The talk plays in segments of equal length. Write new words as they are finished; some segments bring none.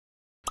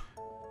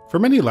For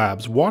many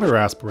labs, water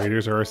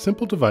aspirators are a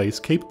simple device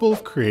capable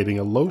of creating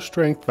a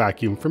low-strength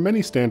vacuum for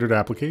many standard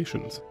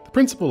applications. The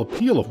principal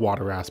appeal of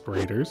water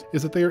aspirators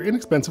is that they are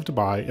inexpensive to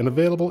buy and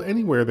available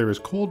anywhere there is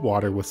cold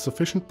water with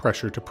sufficient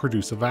pressure to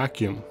produce a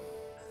vacuum.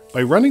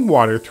 By running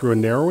water through a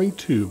narrowing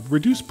tube,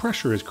 reduced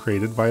pressure is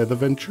created via the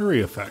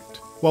Venturi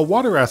effect. While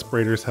water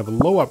aspirators have a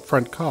low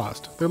upfront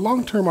cost, their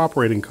long-term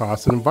operating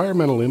costs and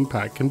environmental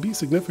impact can be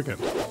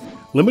significant.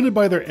 Limited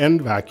by their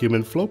end vacuum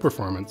and flow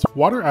performance,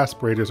 water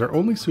aspirators are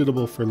only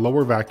suitable for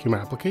lower vacuum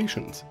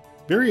applications.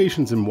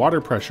 Variations in water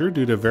pressure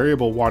due to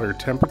variable water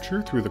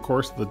temperature through the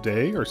course of the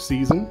day or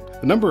season,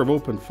 the number of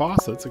open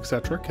faucets,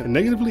 etc. can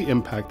negatively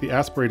impact the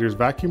aspirator's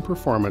vacuum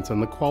performance and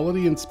the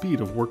quality and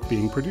speed of work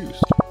being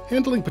produced.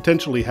 Handling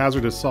potentially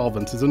hazardous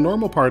solvents is a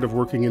normal part of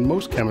working in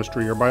most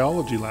chemistry or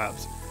biology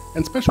labs,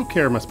 and special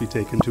care must be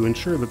taken to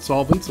ensure that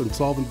solvents and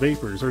solvent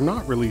vapors are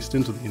not released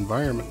into the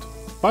environment.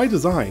 By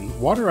design,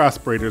 water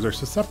aspirators are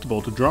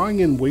susceptible to drawing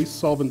in waste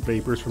solvent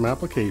vapors from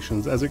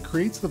applications as it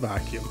creates the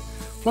vacuum,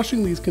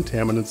 flushing these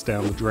contaminants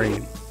down the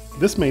drain.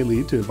 This may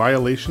lead to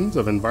violations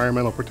of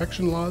environmental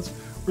protection laws,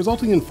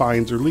 resulting in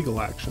fines or legal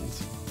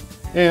actions.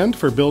 And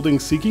for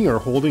buildings seeking or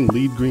holding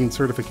LEED Green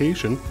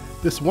certification,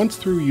 this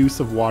once-through use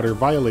of water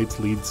violates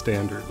LEED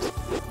standards.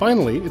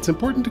 Finally, it's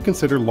important to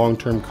consider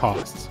long-term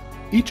costs.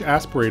 Each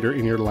aspirator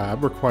in your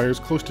lab requires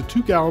close to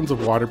 2 gallons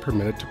of water per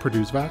minute to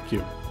produce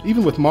vacuum.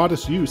 Even with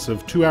modest use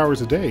of 2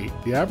 hours a day,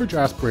 the average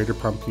aspirator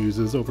pump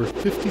uses over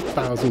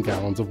 50,000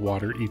 gallons of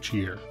water each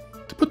year.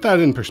 To put that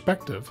in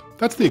perspective,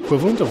 that's the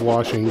equivalent of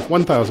washing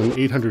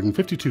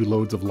 1,852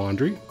 loads of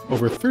laundry,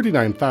 over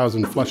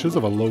 39,000 flushes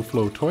of a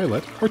low-flow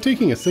toilet, or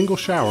taking a single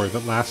shower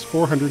that lasts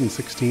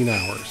 416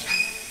 hours.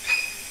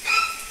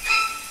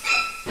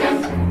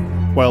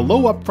 While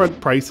low upfront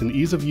price and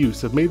ease of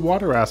use have made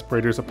water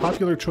aspirators a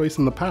popular choice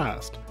in the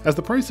past, as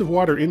the price of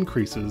water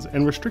increases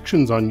and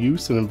restrictions on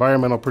use and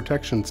environmental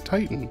protections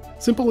tighten,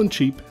 simple and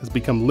cheap has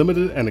become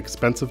limited and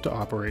expensive to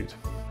operate.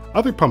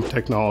 Other pump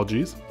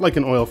technologies, like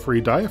an oil-free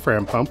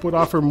diaphragm pump, would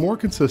offer more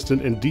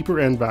consistent and deeper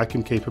end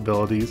vacuum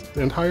capabilities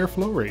and higher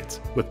flow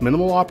rates, with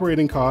minimal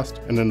operating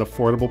cost and an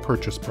affordable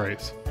purchase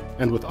price.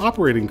 And with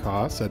operating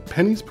costs at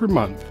pennies per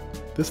month,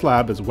 this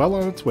lab is well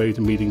on its way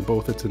to meeting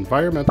both its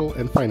environmental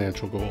and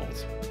financial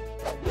goals.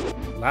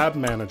 Lab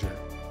Manager.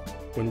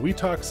 When we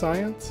talk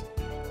science,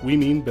 we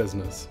mean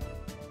business.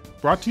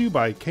 Brought to you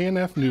by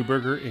K&F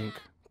Neuberger Inc.,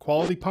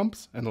 Quality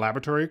Pumps and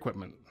Laboratory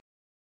Equipment.